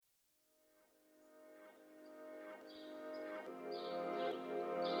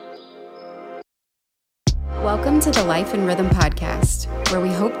Welcome to the Life in Rhythm podcast, where we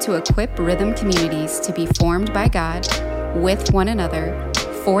hope to equip rhythm communities to be formed by God, with one another,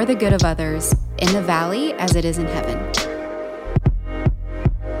 for the good of others, in the valley as it is in heaven.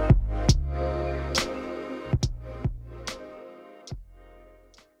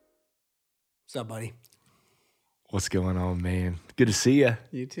 What's up, buddy? What's going on, man? Good to see you.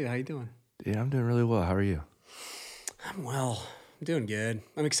 You too. How you doing? Yeah, I'm doing really well. How are you? I'm well. I'm doing good.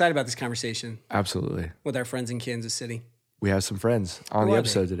 I'm excited about this conversation Absolutely. with our friends in Kansas City. We have some friends on Who the are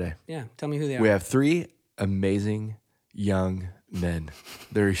episode they? today. Yeah, tell me who they are. We have three amazing young men.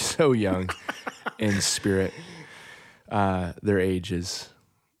 They're so young in spirit. Their age is,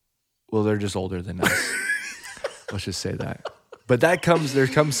 well, they're just older than us. Let's just say that. But there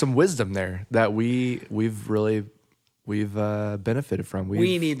comes some wisdom there that we've benefited from.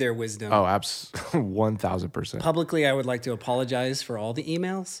 We need their wisdom. Oh, 1,000%. Publicly, I would like to apologize for all the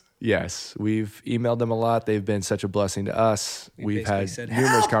emails. Yes, we've emailed them a lot. They've been such a blessing to us. We've had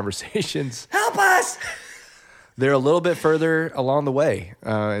numerous conversations. Help us! They're a little bit further along the way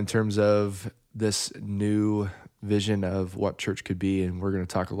in terms of this new vision of what church could be, and we're going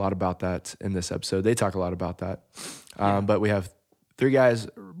to talk a lot about that in this episode. They talk a lot about that. But we have three guys,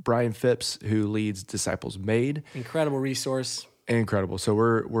 Brian Phipps, who leads Disciples Made. Incredible resource. Incredible. So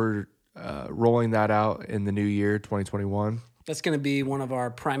we're rolling that out in the new year, 2021. That's going to be one of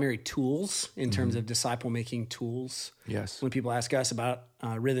our primary tools in terms of disciple-making tools. Yes. When people ask us about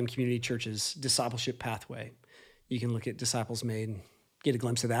Rhythm Community Church's discipleship pathway, you can look at Disciples Made and get a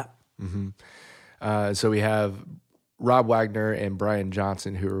glimpse of that. Mm-hmm. So we have Rob Wagner and Brian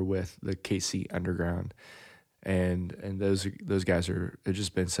Johnson, who are with the KC Underground. And those guys have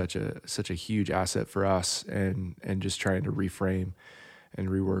just been such a huge asset for us, and just trying to reframe and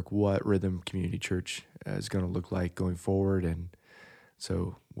rework what Rhythm Community Church is going to look like going forward. And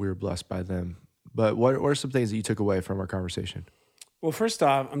so we're blessed by them. But what are some things that you took away from our conversation? Well, first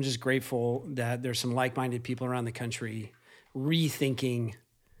off, I'm just grateful that there's some like-minded people around the country rethinking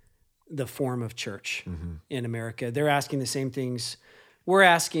the form of church in America. They're asking the same things we're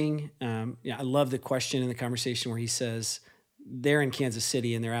asking. I love the question in the conversation where he says they're in Kansas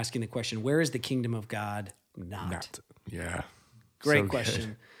City and they're asking the question, where is the kingdom of God not? Yeah. Great So question.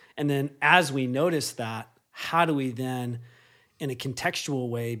 good. And then as we notice that, how do we then, in a contextual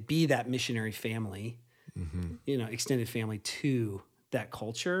way, be that missionary family, extended family to that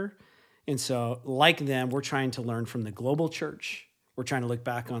culture? And so like them, we're trying to learn from the global church. We're trying to look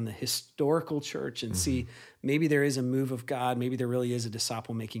back on the historical church and see maybe there is a move of God. Maybe there really is a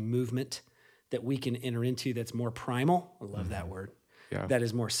disciple-making movement that we can enter into that's more primal. I love that word. Yeah. That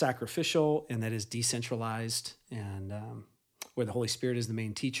is more sacrificial and that is decentralized, and where the Holy Spirit is the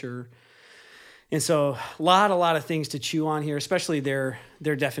main teacher. And so a lot of things to chew on here, especially their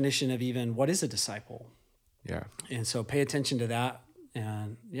definition of even what is a disciple. Yeah. And so pay attention to that.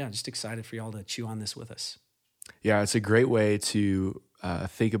 And just excited for y'all to chew on this with us. Yeah, it's a great way to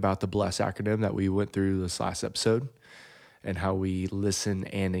think about the BLESS acronym that we went through this last episode, and how we listen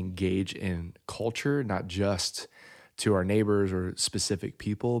and engage in culture, not just to our neighbors or specific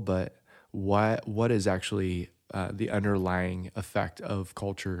people, but what is actually the underlying effect of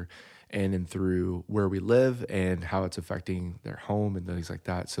culture in and through where we live and how it's affecting their home and things like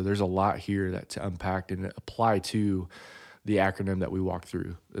that. So there's a lot here that to unpack and apply to the acronym that we walked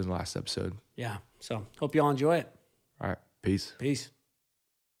through in the last episode. Yeah. So hope y'all enjoy it. All right. Peace. Peace.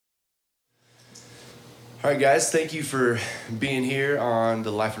 All right, guys. Thank you for being here on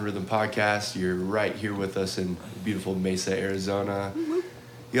the Life in Rhythm podcast. You're right here with us in beautiful Mesa, Arizona.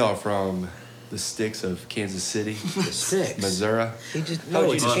 Y'all are from the sticks of Kansas City. The sticks? Missouri. How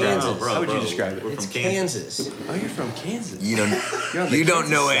would you Kansas. Kansas. How would you describe it? We're from Kansas. Oh, you're from Kansas. You don't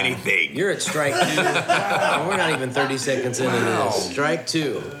know Kansas anything. You're at strike 2. And we're not even 30 seconds into this. Strike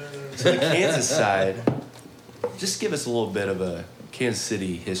 2. So the Kansas side, just give us a little bit of a Kansas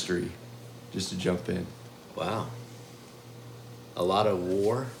City history, just to jump in. Wow. A lot of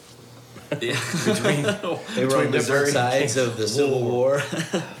war. Between They were on different Missouri and sides of the Kansas. Civil War.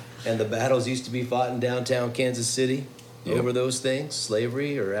 And the battles used to be fought in downtown Kansas City over those things,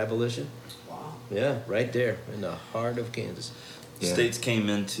 slavery or abolition. Wow. Yeah, right there in the heart of Kansas. Yeah. States came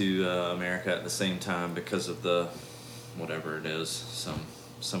into America at the same time because of the, whatever it is,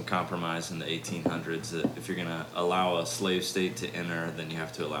 some compromise in the 1800s that if you're going to allow a slave state to enter, then you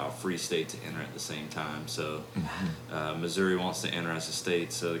have to allow a free state to enter at the same time. So Missouri wants to enter as a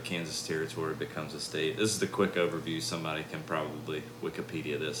state, so the Kansas Territory becomes a state. This is the quick overview. Somebody can probably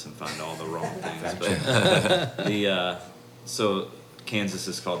Wikipedia this and find all the wrong things. But so Kansas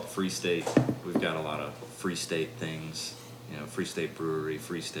is called the Free State. We've got a lot of Free State things, Free State Brewery,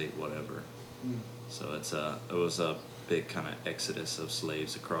 Free State whatever. So it was a big kind of exodus of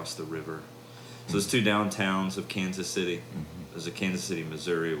slaves across the river. So there's two downtowns of Kansas City. There's a Kansas City,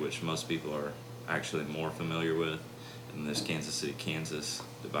 Missouri, which most people are actually more familiar with, and there's Kansas City, Kansas,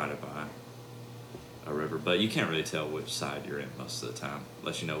 divided by a river. But you can't really tell which side you're in most of the time,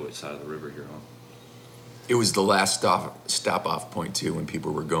 unless you know which side of the river you're on. It was the last stop off point too when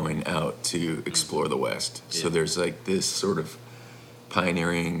people were going out to explore the West. So there's like this sort of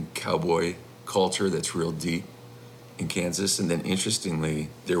pioneering cowboy culture that's real deep in Kansas. And then interestingly,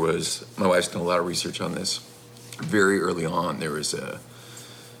 my wife's done a lot of research on this. Very early on, there was the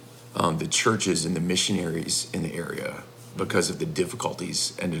churches and the missionaries in the area, because of the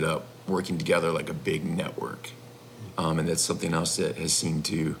difficulties, ended up working together like a big network. And that's something else that has seemed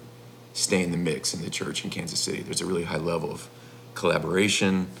to stay in the mix in the church in Kansas City. There's a really high level of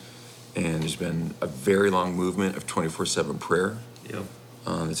collaboration, and there's been a very long movement of 24/7 prayer. Yep.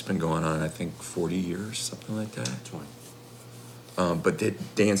 It's been going on, I think, 40 years, something like that. 20. But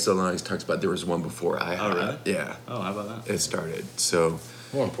Dan Solonix talks about there was one before I. Oh, really? Yeah. Oh, how about that? It started. So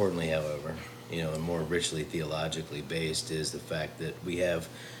More importantly, however, and more richly theologically based is the fact that we have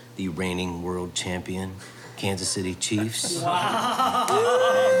the reigning world champion, Kansas City Chiefs.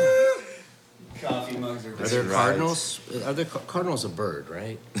 Coffee mugs are Are there Cardinals? Are there Cardinals a bird,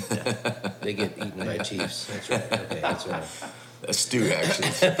 right? Yeah. They get eaten by Chiefs. That's right. Okay, that's right. a stew actually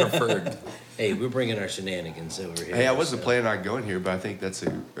is preferred. Hey, we're bringing our shenanigans over here. Hey, I wasn't planning on going here, but I think that's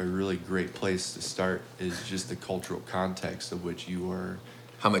a really great place to start, is just the cultural context of which you are.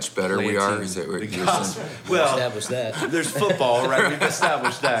 How much better we are? Is that what you're saying? Well, Establish that. there's football, right? We've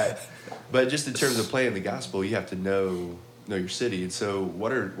established that. But just in terms of playing the gospel, you have to know your city. And so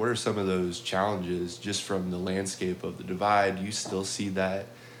what are some of those challenges just from the landscape of the divide? You still see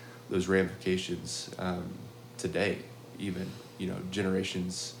those ramifications today, even,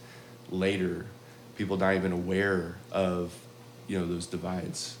 generations later, people not even aware of, those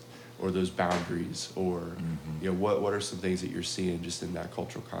divides or those boundaries, or, what are some things that you're seeing just in that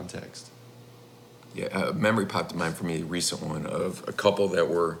cultural context? Yeah, a memory popped to mind for me, a recent one, of a couple that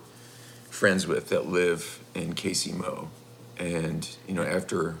we're friends with that live in KC-Mo. And,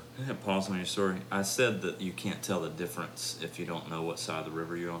 after... I had pause on your story. I said that you can't tell the difference if you don't know what side of the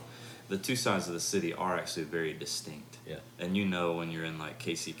river you're on. The two sides of the city are actually very distinct. Yeah. And when you're in like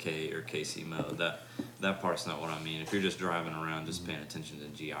KCK or KC-Mo, that part's not what I mean. If you're just driving around, just paying attention to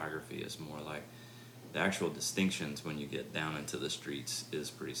geography, it's more like the actual distinctions when you get down into the streets is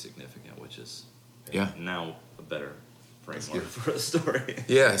pretty significant, which is now a better framework for a story.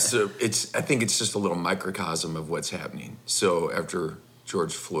 Yeah, so I think it's just a little microcosm of what's happening. So after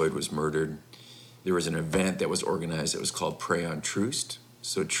George Floyd was murdered, there was an event that was organized that was called Pray on Troost.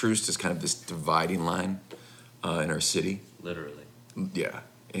 So Troost is kind of this dividing line in our city. Literally. Yeah,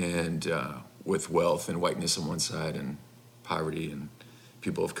 and with wealth and whiteness on one side and poverty and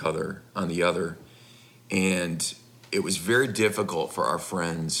people of color on the other. And it was very difficult for our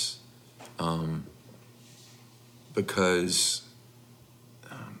friends because,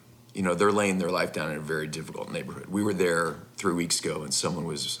 they're laying their life down in a very difficult neighborhood. We were there 3 weeks ago, and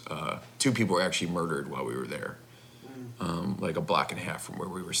two people were actually murdered while we were there, like a block and a half from where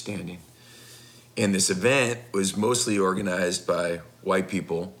we were standing. And this event was mostly organized by white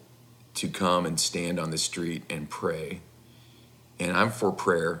people to come and stand on the street and pray. And I'm for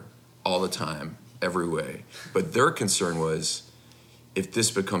prayer all the time, every way. But their concern was, if this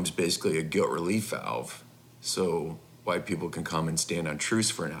becomes basically a guilt relief valve, so white people can come and stand on truce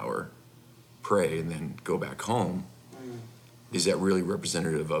for an hour, pray, and then go back home, is that really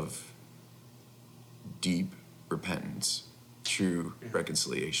representative of deep repentance, true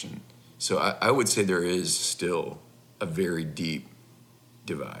reconciliation? So I would say there is still a very deep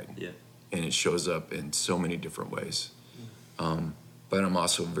divide. Yeah. And it shows up in so many different ways. But I'm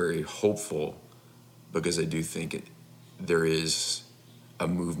also very hopeful, because I do think there is a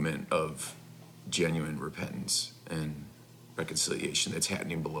movement of genuine repentance and reconciliation that's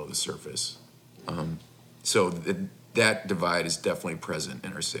happening below the surface. So that divide is definitely present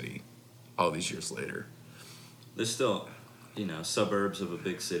in our city all these years later. There's still, suburbs of a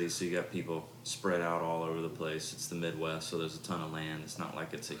big city, so you got people spread out all over the place. It's the Midwest, so there's a ton of land. It's not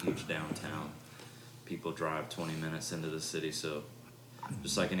like it's a huge downtown. People drive 20 minutes into the city, so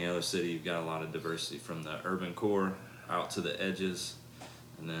just like any other city, you've got a lot of diversity from the urban core out to the edges,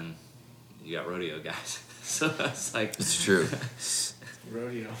 and then you got rodeo guys. So it's like... It's true.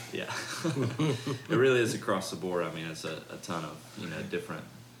 Rodeo. Yeah. It really is across the board. I mean, it's a ton of, different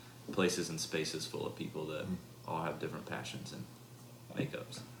places and spaces full of people that all have different passions and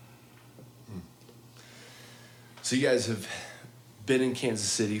makeups. So you guys have been in Kansas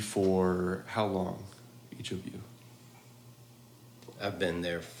City for how long, each of you? I've been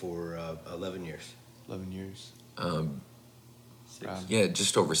there for 11 years. 11 years? Yeah,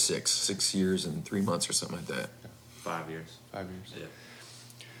 just over 6 years and 3 months or something like that. 5 years. 5 years. Yeah.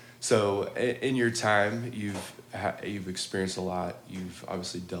 So in your time, you've experienced a lot. You've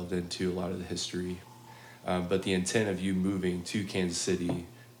obviously delved into a lot of the history. But the intent of you moving to Kansas City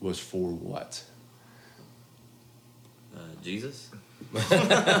was for what? Jesus?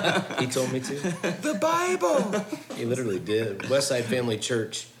 He told me to. The Bible! He literally did. Westside Family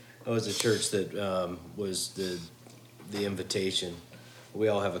Church was a church that was the invitation. We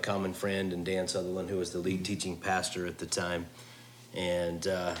all have a common friend in Dan Sutherland, who was the lead teaching pastor at the time. And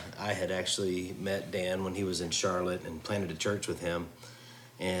I had actually met Dan when he was in Charlotte and planted a church with him.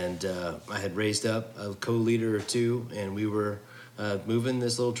 And I had raised up a co-leader or two, and we were moving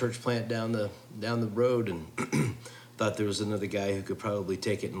this little church plant down the road, and thought there was another guy who could probably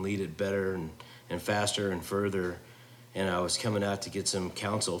take it and lead it better and faster and further. And I was coming out to get some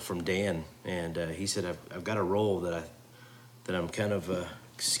counsel from Dan, and he said, I've got a role that I'm kind of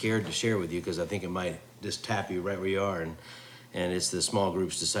scared to share with you, because I think it might just tap you right where you are, and it's the small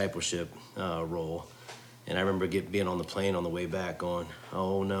groups discipleship role. And I remember being on the plane on the way back going,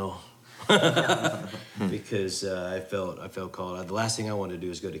 oh no, because I felt called. The last thing I wanted to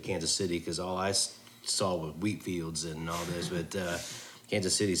do is go to Kansas City, because all I saw was wheat fields and all this. But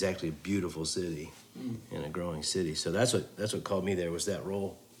Kansas City is actually a beautiful city and a growing city. So that's what called me there, was that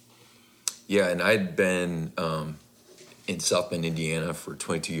role. Yeah, and I'd been in South Bend, Indiana for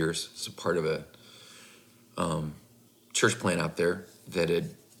 22 years. It's a part of a church plant out there that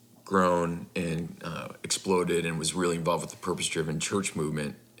had grown and exploded, and was really involved with the purpose-driven church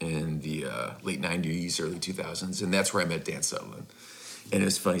movement in the late 90s, early 2000s. And that's where I met Dan Sutherland. And it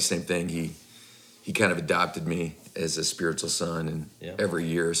was funny, same thing. He kind of adopted me as a spiritual son, and every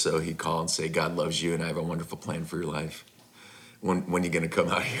year or so he'd call and say, God loves you and I have a wonderful plan for your life. When are you going to come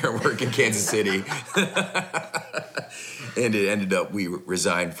out here and work in Kansas City? And it ended up, we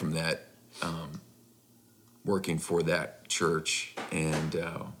resigned from that, working for that church, and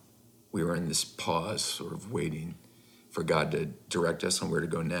we were in this pause, sort of waiting for God to direct us on where to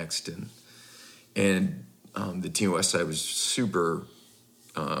go next. And the team at Westside was super,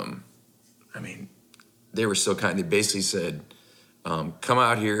 they were so kind. They basically said, come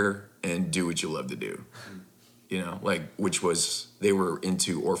out here and do what you love to do. Which was, they were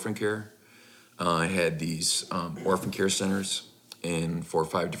into orphan care. I had these orphan care centers in 4 or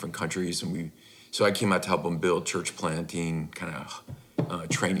 5 different countries, and so I came out to help them build church planting kind of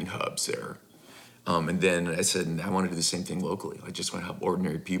training hubs there. And then I said, I want to do the same thing locally. I just want to help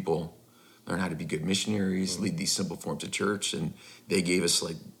ordinary people learn how to be good missionaries, lead these simple forms of church. And they gave us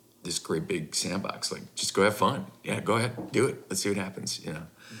this great big sandbox, just go have fun. Yeah, go ahead, do it. Let's see what happens,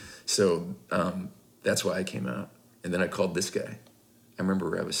 So that's why I came out. And then I called this guy. I remember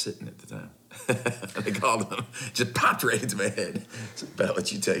where I was sitting at the time. I called him, just popped right into my head. So I'll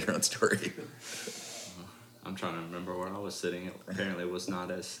let you tell your own story. I'm trying to remember where I was sitting. It apparently was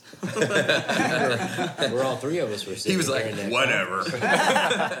not as... Where all 3 of us were sitting. He was like, whatever.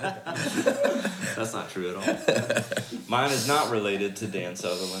 That's not true at all. Mine is not related to Dan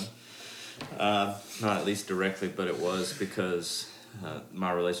Sutherland. Not at least directly, but it was because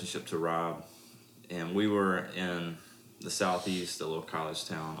my relationship to Rob. And we were in the southeast, a little college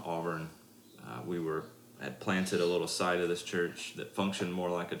town, Auburn. We had planted a little site of this church that functioned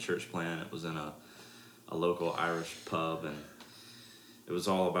more like a church plant. It was in a local Irish pub, and it was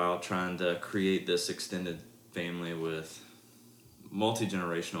all about trying to create this extended family with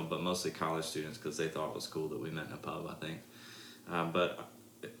multi-generational, but mostly college students, because they thought it was cool that we met in a pub, I think. But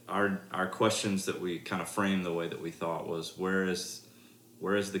our questions that we kind of framed the way that we thought was, where is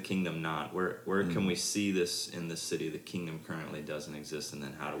the kingdom not? Where can we see this in this city? The kingdom currently doesn't exist, and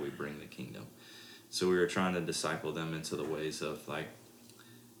then how do we bring the kingdom? So we were trying to disciple them into the ways of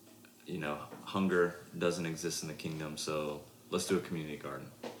hunger doesn't exist in the kingdom, so let's do a community garden.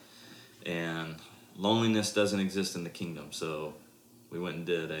 And loneliness doesn't exist in the kingdom, so we went and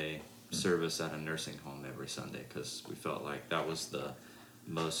did a service at a nursing home every Sunday, because we felt like that was the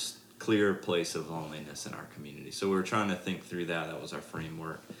most clear place of loneliness in our community. So we were trying to think through that. That was our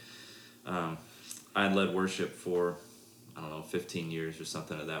framework. I had led worship for, 15 years or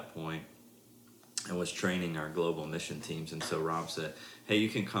something at that point, and was training our global mission teams. And so Rob said, hey, you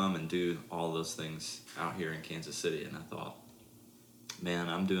can come and do all those things out here in Kansas City. And I thought, man,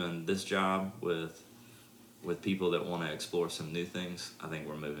 I'm doing this job with people that want to explore some new things. I think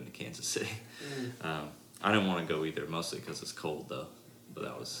we're moving to Kansas City. I didn't want to go either, mostly because it's cold, though. But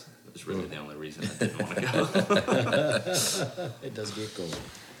that was was really the only reason I didn't want to go. It does get cold.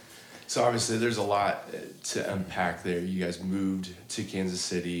 So obviously there's a lot to unpack there. You guys moved to Kansas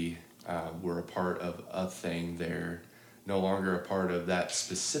City, were a part of a thing there, no longer a part of that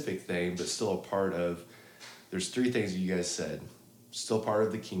specific thing, but still a part of, there's three things you guys said. Still part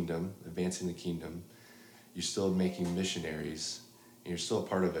of the kingdom, advancing the kingdom. You're still making missionaries, and you're still a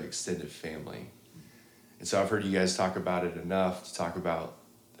part of an extended family. And so I've heard you guys talk about it enough to talk about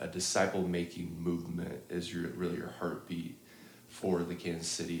a disciple-making movement is really your heartbeat for the Kansas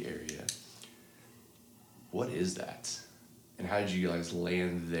City area. What is that? And how did you guys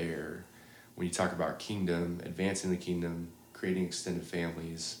land there when you talk about kingdom, advancing the kingdom, creating extended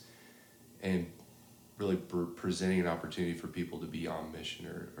families, and really presenting an opportunity for people to be on mission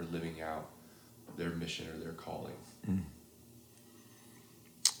or living out their mission or their calling?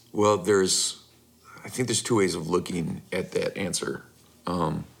 Well, I think there's two ways of looking at that answer.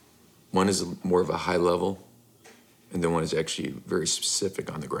 One is more of a high level, and then one is actually very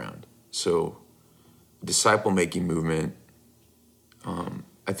specific on the ground. So disciple-making movement,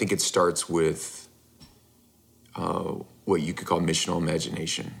 I think it starts with what you could call missional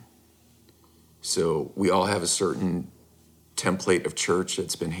imagination. So we all have a certain template of church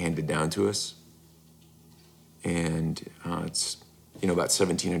that's been handed down to us. And it's, about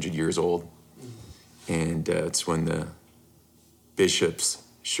 1,700 years old. And it's when the bishops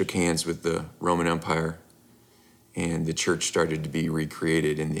shook hands with the Roman Empire and the church started to be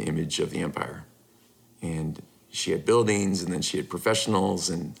recreated in the image of the empire. And she had buildings, and then she had professionals,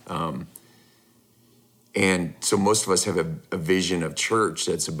 and so most of us have a vision of church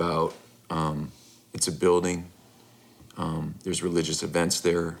that's about it's a building. There's religious events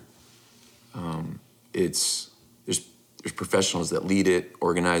there. There's professionals that lead it,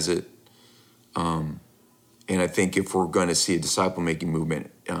 organize it, and I think if we're going to see a disciple-making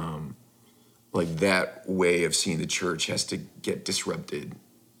movement, like that way of seeing the church has to get disrupted,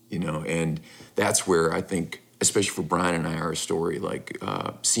 and that's where I think, especially for Brian and I, our story, like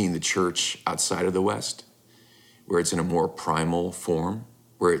seeing the church outside of the West, where it's in a more primal form,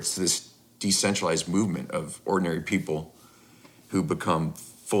 where it's this decentralized movement of ordinary people who become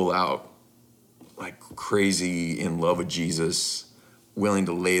full out, like crazy in love with Jesus, willing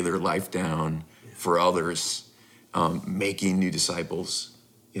to lay their life down for others, making new disciples,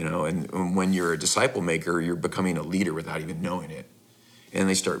 and when you're a disciple maker, you're becoming a leader without even knowing it. And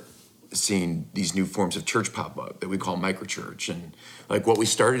they start seeing these new forms of church pop up that we call microchurch. And like what we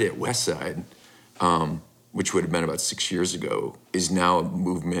started at Westside, which would have been about 6 years ago, is now a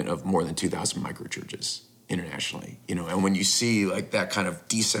movement of more than 2,000 microchurches internationally. And when you see like that kind of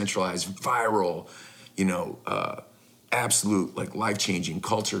decentralized, viral, absolute like life-changing,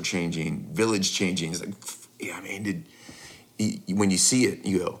 culture-changing, village-changing, it's like, when you see it,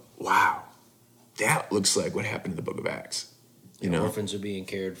 you go, wow, that looks like what happened in the Book of Acts. Orphans are being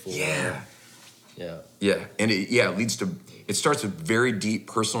cared for. Yeah. Yeah. And it starts with very deep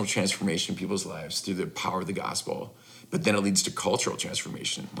personal transformation in people's lives through the power of the gospel, but then it leads to cultural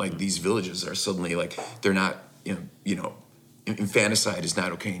transformation. Like these villages are suddenly like, they're not, infanticide is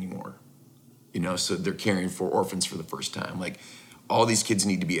not okay anymore. So they're caring for orphans for the first time. Like all these kids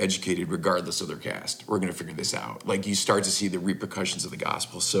need to be educated regardless of their caste. We're going to figure this out. Like you start to see the repercussions of the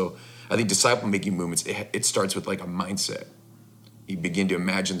gospel. So I think disciple-making movements, it starts with like a mindset. You begin to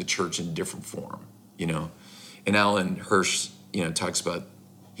imagine the church in different form, And Alan Hirsch, talks about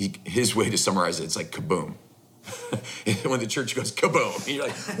his way to summarize it. It's like kaboom. When the church goes kaboom, and you're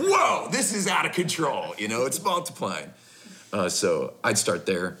like, whoa, this is out of control. It's multiplying. So I'd start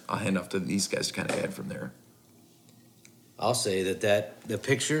there. I'll hand off to these guys to kind of add from there. I'll say that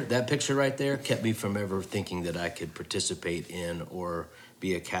picture right there kept me from ever thinking that I could participate in or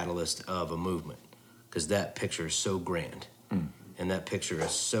be a catalyst of a movement, because that picture is so grand. And that picture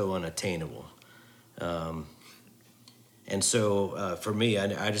is so unattainable. And so for me,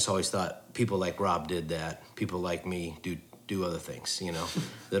 I just always thought people like Rob did that. People like me do other things,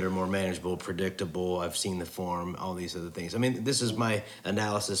 that are more manageable, predictable. I've seen the form, all these other things. I mean, this is my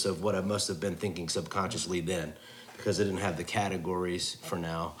analysis of what I must have been thinking subconsciously then, because I didn't have the categories for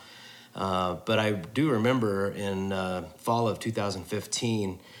now. But I do remember in fall of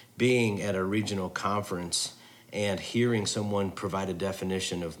 2015 being at a regional conference and hearing someone provide a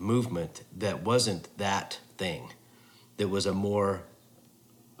definition of movement that wasn't that thing, that was a more,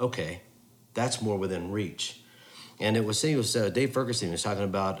 okay, that's more within reach. And it was Dave Ferguson was talking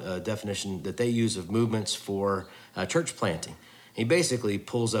about a definition that they use of movements for church planting. He basically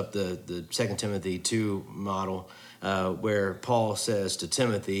pulls up the 2 Timothy 2 model where Paul says to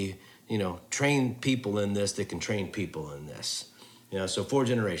Timothy, train people in this that can train people in this. So 4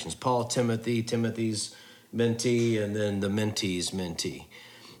 generations: Paul, Timothy, Timothy's mentee, and then the mentee's mentee.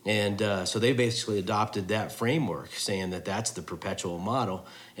 And so they basically adopted that framework, saying that that's the perpetual model.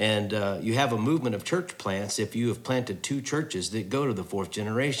 And you have a movement of church plants if you have planted 2 churches that go to the 4th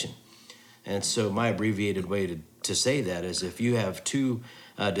generation. And so my abbreviated way to say that is, if you have 2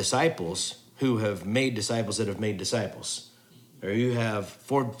 disciples who have made disciples that have made disciples, or you have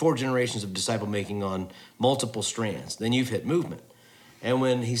four generations of disciple making on multiple strands, then you've hit movement. And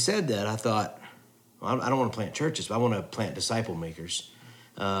when he said that, I thought, well, I don't want to plant churches, but I want to plant disciple makers.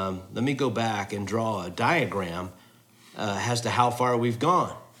 Let me go back and draw a diagram as to how far we've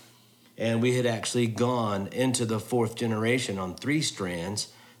gone. And we had actually gone into the 4th generation on 3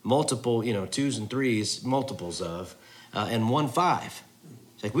 strands, multiple, 2s and 3s, multiples of, and 1 5.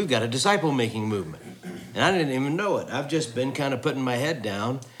 It's like, we've got a disciple-making movement. And I didn't even know it. I've just been kind of putting my head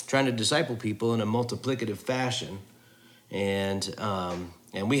down, trying to disciple people in a multiplicative fashion. And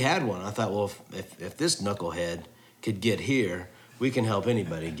we had one. I thought, well, if this knucklehead could get here, we can help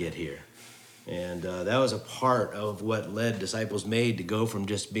anybody get here. And that was a part of what led Disciples Made to go from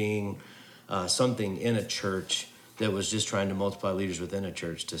just being something in a church that was just trying to multiply leaders within a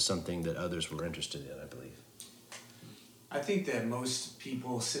church to something that others were interested in, I believe. I think that most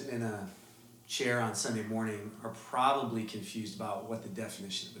people sitting in a chair on Sunday morning are probably confused about what the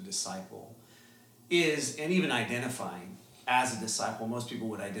definition of a disciple is, and even identifying as a disciple. Most people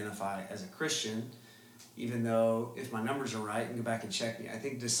would identify as a Christian, even though, if my numbers are right, and go back and check me, I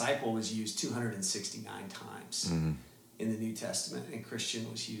think disciple was used 269 times in the New Testament, and Christian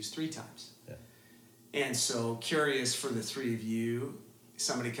was used 3 times. Yeah. And so, curious for the 3 of you,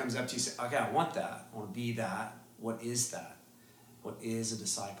 somebody comes up to you and says, okay, I want that, I want to be that. What is that? What is a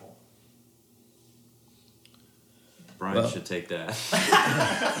disciple? Brian should take that.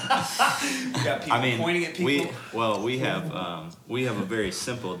 You got people pointing at people. We have a very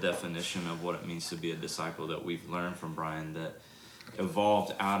simple definition of what it means to be a disciple that we've learned from Brian, that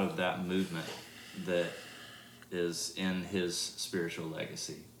evolved out of that movement that is in his spiritual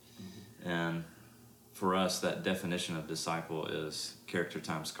legacy. Mm-hmm. And for us, that definition of disciple is character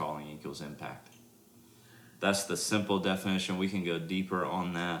times calling equals impact. That's the simple definition. We can go deeper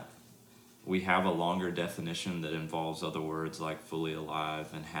on that. We have a longer definition that involves other words like fully alive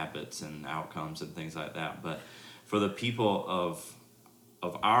and habits and outcomes and things like that. But for the people of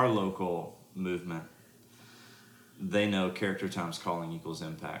our local movement, they know character times calling equals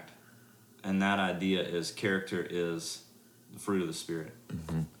impact. And that idea is character is the fruit of the Spirit.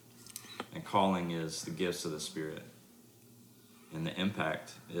 Mm-hmm. And calling is the gifts of the Spirit. And the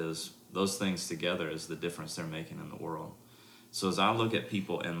impact is those things together is the difference they're making in the world. So as I look at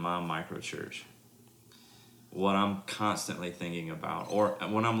people in my microchurch, what I'm constantly thinking about, or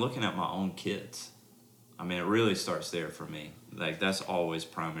when I'm looking at my own kids, I mean, it really starts there for me. Like, that's always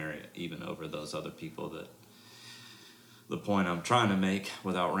primary, even over those other people. That the point I'm trying to make,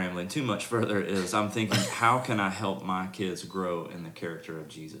 without rambling too much further, is I'm thinking, how can I help my kids grow in the character of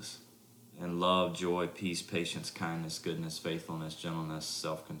Jesus? And love, joy, peace, patience, kindness, goodness, faithfulness, gentleness,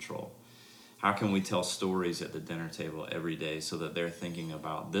 self-control. How can we tell stories at the dinner table every day so that they're thinking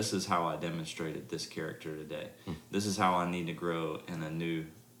about, this is how I demonstrated this character today. This is how I need to grow in a new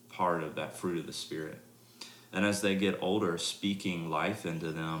part of that fruit of the Spirit. And as they get older, speaking life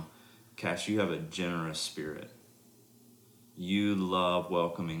into them, Cash, you have a generous spirit. You love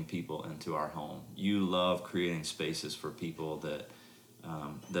welcoming people into our home. You love creating spaces for people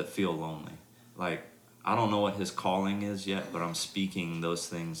that feel lonely. Like, I don't know what his calling is yet, but I'm speaking those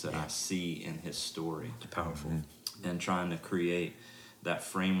things that I see in his story. Powerful. And trying to create that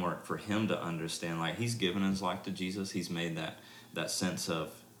framework for him to understand. Like, he's given his life to Jesus. He's made that sense of,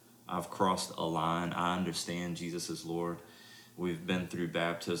 I've crossed a line. I understand Jesus is Lord. We've been through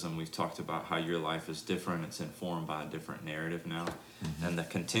baptism. We've talked about how your life is different. It's informed by a different narrative now. Mm-hmm. And the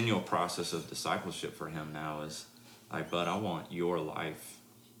continual process of discipleship for him now is like, bud, I want your life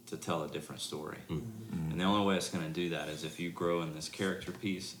to tell a different story. Mm-hmm. And the only way it's going to do that is if you grow in this character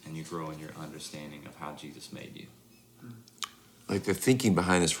piece and you grow in your understanding of how Jesus made you. Like, the thinking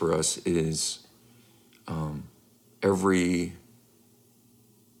behind this for us is every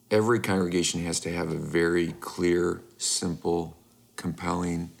congregation has to have a very clear, simple,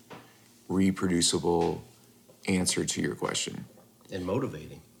 compelling, reproducible answer to your question. And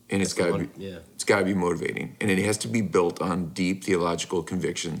motivating. And it's got to be motivating. And it has to be built on deep theological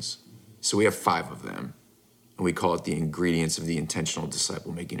convictions. So we have 5 of them. And we call it the ingredients of the intentional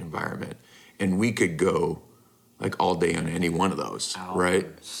disciple-making environment. And we could go like all day on any one of those, right?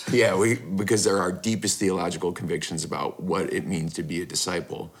 Yeah, because they're our deepest theological convictions about what it means to be a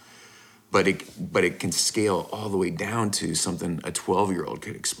disciple. but it can scale all the way down to something a 12-year-old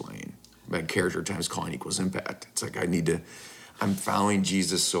could explain. Like character times calling equals impact. It's like I'm following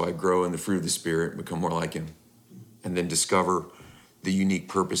Jesus so I grow in the fruit of the Spirit, become more like him, and then discover the unique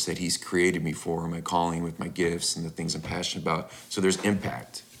purpose that he's created me for, my calling with my gifts and the things I'm passionate about. So there's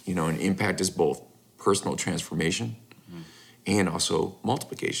impact, and impact is both personal transformation and also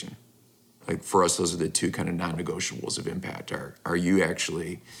multiplication. Like for us, those are the two kind of non-negotiables of impact. Are you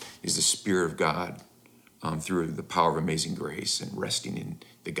actually, is the Spirit of God through the power of amazing grace and resting in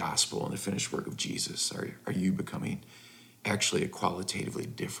the gospel and the finished work of Jesus, are you becoming actually a qualitatively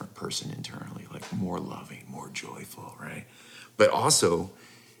different person internally, like more loving, more joyful, right? But also,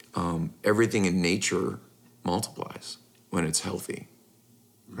 everything in nature multiplies when it's healthy,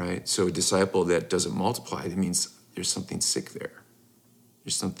 right? So a disciple that doesn't multiply, that means there's something sick there.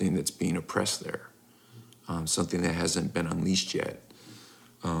 There's something that's being oppressed there, something that hasn't been unleashed yet.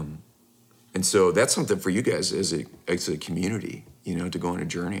 And so that's something for you guys as a community, to go on a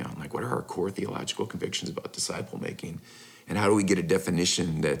journey on. Like, what are our core theological convictions about disciple making? And how do we get a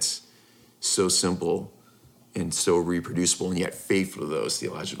definition that's so simple and so reproducible and yet faithful to those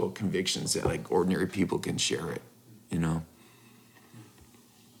theological convictions that like ordinary people can share it,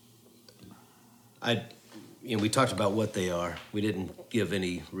 We talked about what they are. We didn't give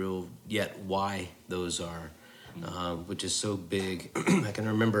any real yet why those are, which is so big. I can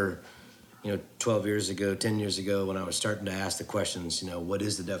remember, 12 years ago, 10 years ago, when I was starting to ask the questions, what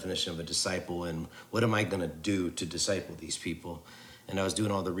is the definition of a disciple and what am I going to do to disciple these people? And I was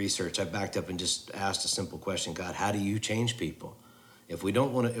doing all the research. I backed up and just asked a simple question: God, how do you change people? If we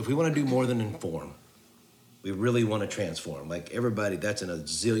want to do more than inform, we really want to transform. Like everybody, that's in a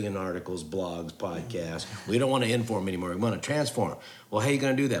zillion articles, blogs, podcasts. We don't want to inform anymore. We want to transform. Well, how are you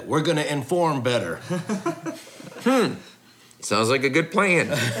going to do that? We're going to inform better. Sounds like a good plan.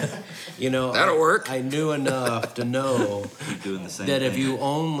 That'll work. I knew enough to know doing the same that thing. if you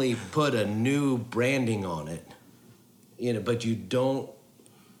only put a new branding on it, but you don't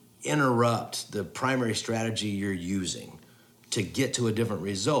interrupt the primary strategy you're using to get to a different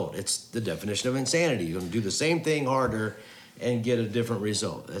result. It's the definition of insanity. You're going to do the same thing harder and get a different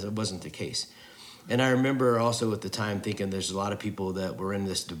result. As it wasn't the case. And I remember also at the time thinking there's a lot of people that were in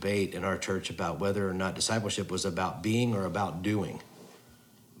this debate in our church about whether or not discipleship was about being or about doing.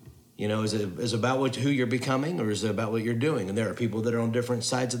 Is it about who you're becoming, or is it about what you're doing? And there are people that are on different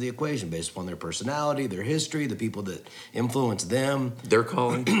sides of the equation based upon their personality, their history, the people that influence them. Their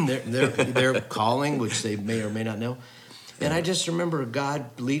calling. their calling, which they may or may not know. And I just remember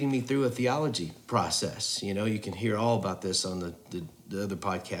God leading me through a theology process. You can hear all about this on the other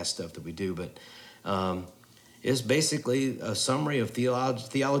podcast stuff that we do, but it's basically a summary of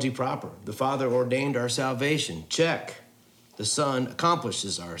theology proper. The Father ordained our salvation. Check. The Son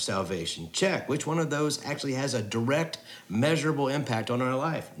accomplishes our salvation. Check. Which one of those actually has a direct, measurable impact on our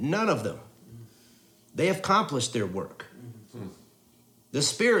life? None of them. They have accomplished their work. The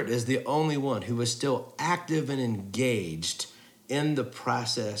Spirit is the only one who is still active and engaged in the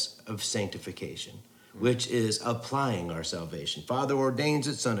process of sanctification, which is applying our salvation. Father ordains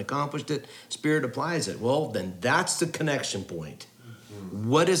it, Son accomplished it, Spirit applies it. Well, then that's the connection point.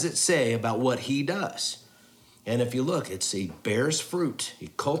 What does it say about what he does? And if you look, he bears fruit.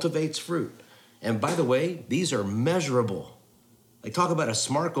 He cultivates fruit. And by the way, these are measurable. Like, talk about a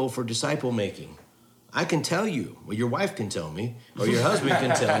SMART goal for disciple making. I can tell you, well, your wife can tell me, or your husband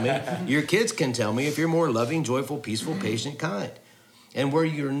can tell me, your kids can tell me if you're more loving, joyful, peaceful, patient, kind. And where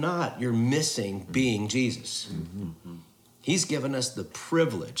you're not, you're missing being Jesus. He's given us the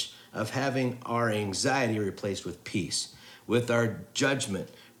privilege of having our anxiety replaced with peace, with our judgment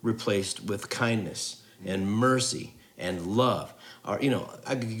replaced with kindness and mercy and love. I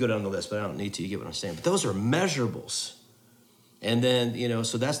could go down the list, but I don't need to. You get what I'm saying. But those are measurables. And then,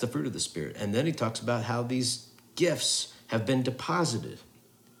 so that's the fruit of the Spirit. And then he talks about how these gifts have been deposited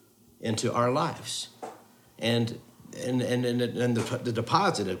into our lives. And the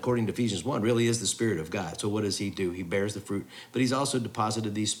deposit, according to Ephesians 1, really is the Spirit of God. So what does he do? He bears the fruit. But he's also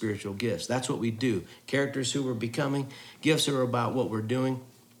deposited these spiritual gifts. That's what we do. Characters who we're becoming, gifts are about what we're doing.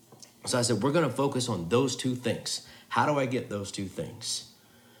 So I said, we're going to focus on those two things. How do I get those two things?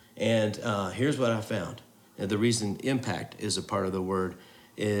 And here's what I found. And the reason impact is a part of the word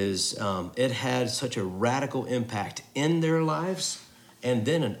is it had such a radical impact in their lives, and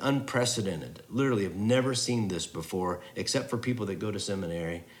then an unprecedented, literally have never seen this before, except for people that go to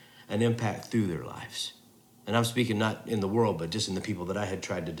seminary, an impact through their lives. And I'm speaking not in the world, but just in the people that I had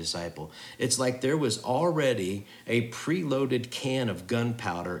tried to disciple. It's like there was already a preloaded can of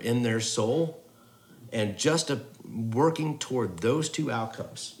gunpowder in their soul, and just working toward those two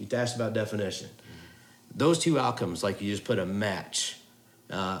outcomes. You asked about definition. Those two outcomes, like you just put a match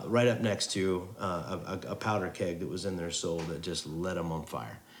right up next to a powder keg that was in their soul that just lit them on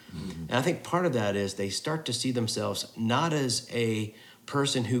fire. Mm-hmm. And I think part of that is they start to see themselves not as a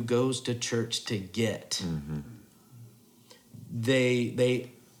person who goes to church to get. Mm-hmm.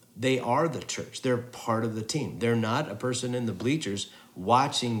 They are the church. They're part of the team. They're not a person in the bleachers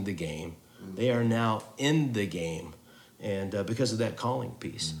watching the game. Mm-hmm. They are now in the game, and because of that calling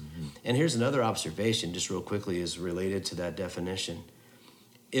piece. Mm-hmm. And here's another observation, just real quickly, is related to that definition.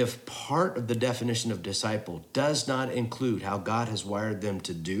 If part of the definition of disciple does not include how God has wired them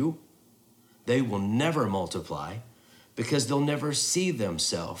to do, they will never multiply because they'll never see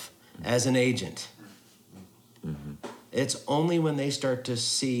themselves as an agent. Mm-hmm. It's only when they start to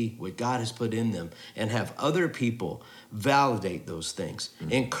see what God has put in them and have other people validate those things,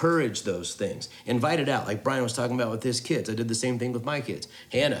 encourage those things, invite it out. Like Brian was talking about with his kids. I did the same thing with my kids.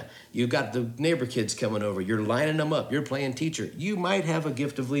 Hannah, you got the neighbor kids coming over. You're lining them up. You're playing teacher. You might have a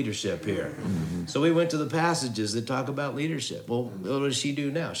gift of leadership here. Mm-hmm. So we went to the passages that talk about leadership. Well, what does she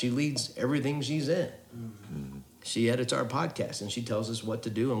do now? She leads everything she's in. Mm-hmm. She edits our podcast, and she tells us what to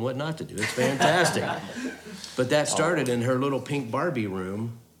do and what not to do. It's fantastic. But that started in her little pink Barbie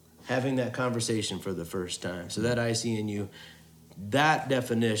room, having that conversation for the first time. So that I see in you, that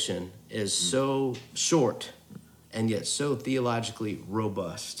definition is so short and yet so theologically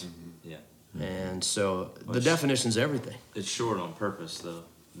robust. Yeah. And so the definition's everything. It's short on purpose, though.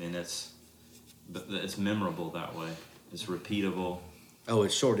 I mean, it's memorable that way. It's repeatable. Oh,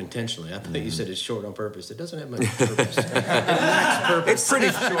 it's short intentionally. I thought you said it's short on purpose. It doesn't have much purpose. It lacks purpose.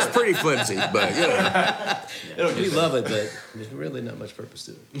 It's pretty flimsy, but yeah. We love it, but there's really not much purpose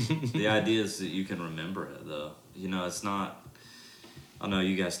to it. The idea is that you can remember it, though. You know, it's not... I know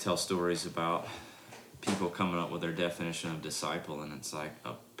you guys tell stories about people coming up with their definition of disciple, and it's like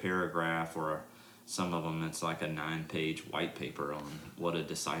a paragraph, or some of them it's like a 9-page white paper on what a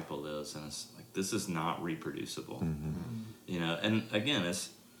disciple is, and it's like, this is not reproducible. Mm-hmm. You know, and again, it's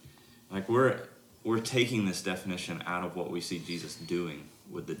like we're taking this definition out of what we see Jesus doing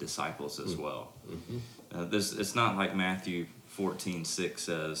with the disciples as well. Mm-hmm. It's not like Matthew 14:6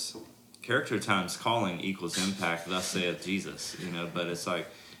 says, character times calling equals impact, thus saith Jesus, you know, but it's like,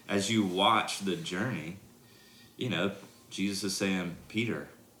 as you watch the journey, you know, Jesus is saying, Peter,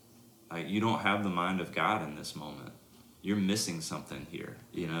 like, you don't have the mind of God in this moment. You're missing something here.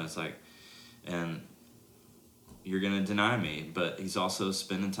 You know, it's like, and you're going to deny me, but he's also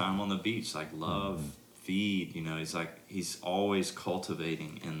spending time on the beach, like love, feed, you know, he's like, he's always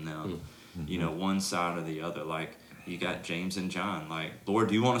cultivating in them, you know, one side or the other. Like, you got James and John, like, Lord,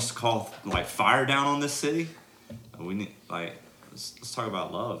 do you want us to call like fire down on this city? We need, like, let's talk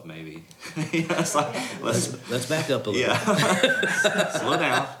about love, maybe. You know, it's like, let's back up a little. Yeah. Slow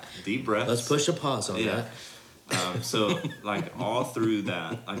down, deep breath. Let's push a pause on that. So, like, all through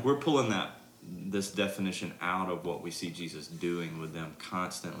that, like, we're pulling this definition out of what we see Jesus doing with them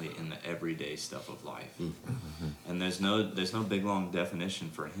constantly in the everyday stuff of life. Mm-hmm. And there's no big long definition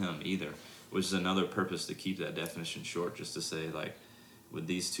for him either, which is another purpose to keep that definition short, just to say, like, with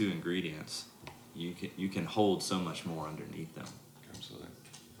these two ingredients, you can hold so much more underneath them. Absolutely.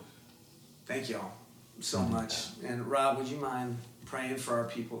 Thank y'all so much. And Rob, would you mind praying for our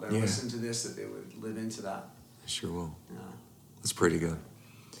people that listen to this, that they would live into that? Sure will. Yeah. Let's pray together.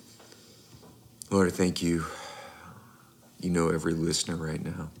 Lord, thank you. You know every listener right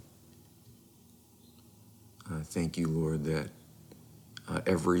now. Thank you, Lord, that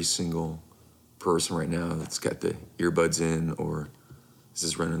every single person right now that's got the earbuds in, or this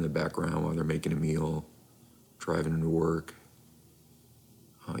is running in the background while they're making a meal, driving into work,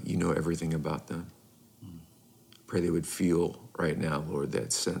 you know everything about them. Pray they would feel right now, Lord,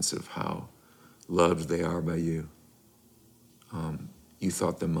 that sense of how loved they are by you. You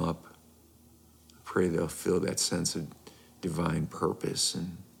thought them up. Pray they'll feel that sense of divine purpose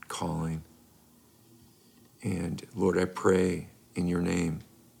and calling. And Lord, I pray in your name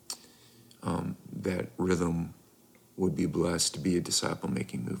that Rhythm would be blessed to be a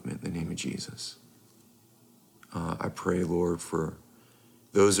disciple-making movement in the name of Jesus. I pray, Lord, for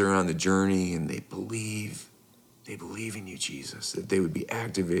those that are on the journey and they believe in you, Jesus, that they would be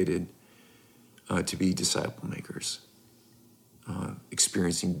activated to be disciple makers,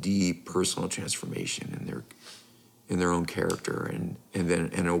 experiencing deep personal transformation in their own character, and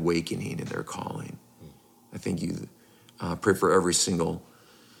then an awakening in their calling. I thank you. Pray for every single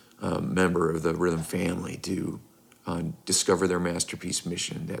member of the Rhythm family to discover their masterpiece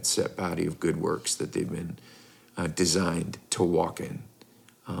mission, that set body of good works that they've been designed to walk in,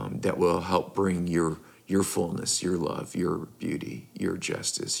 that will help bring your your fullness, your love, your beauty, your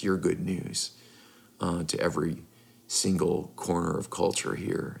justice, your good news to every single corner of culture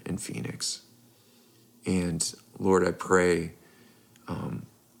here in Phoenix. And Lord, I pray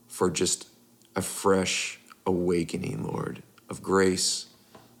for just a fresh awakening, Lord, of grace,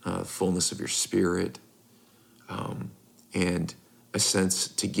 fullness of your Spirit, and a sense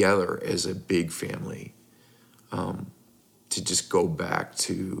together as a big family to just go back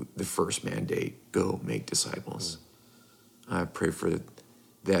to the first mandate, go make disciples. I pray for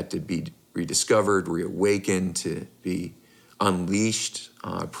that to be rediscovered, reawakened, to be unleashed.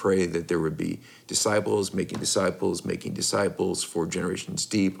 I pray that there would be disciples making disciples for generations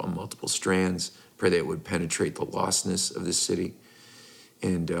deep on multiple strands. Pray that it would penetrate the lostness of this city.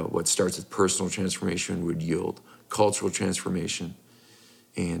 And what starts with personal transformation would yield cultural transformation.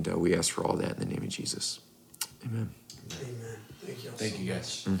 And we ask for all that in the name of Jesus. Amen. Amen. Thank you. Thank you,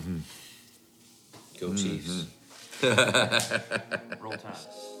 guys. Mm-hmm. Go Chiefs. Roll Tide.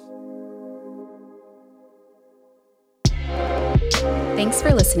 Thanks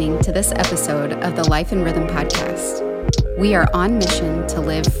for listening to this episode of the Life in Rhythm podcast. We are on mission to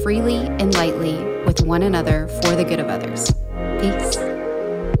live freely and lightly with one another for the good of others. Peace.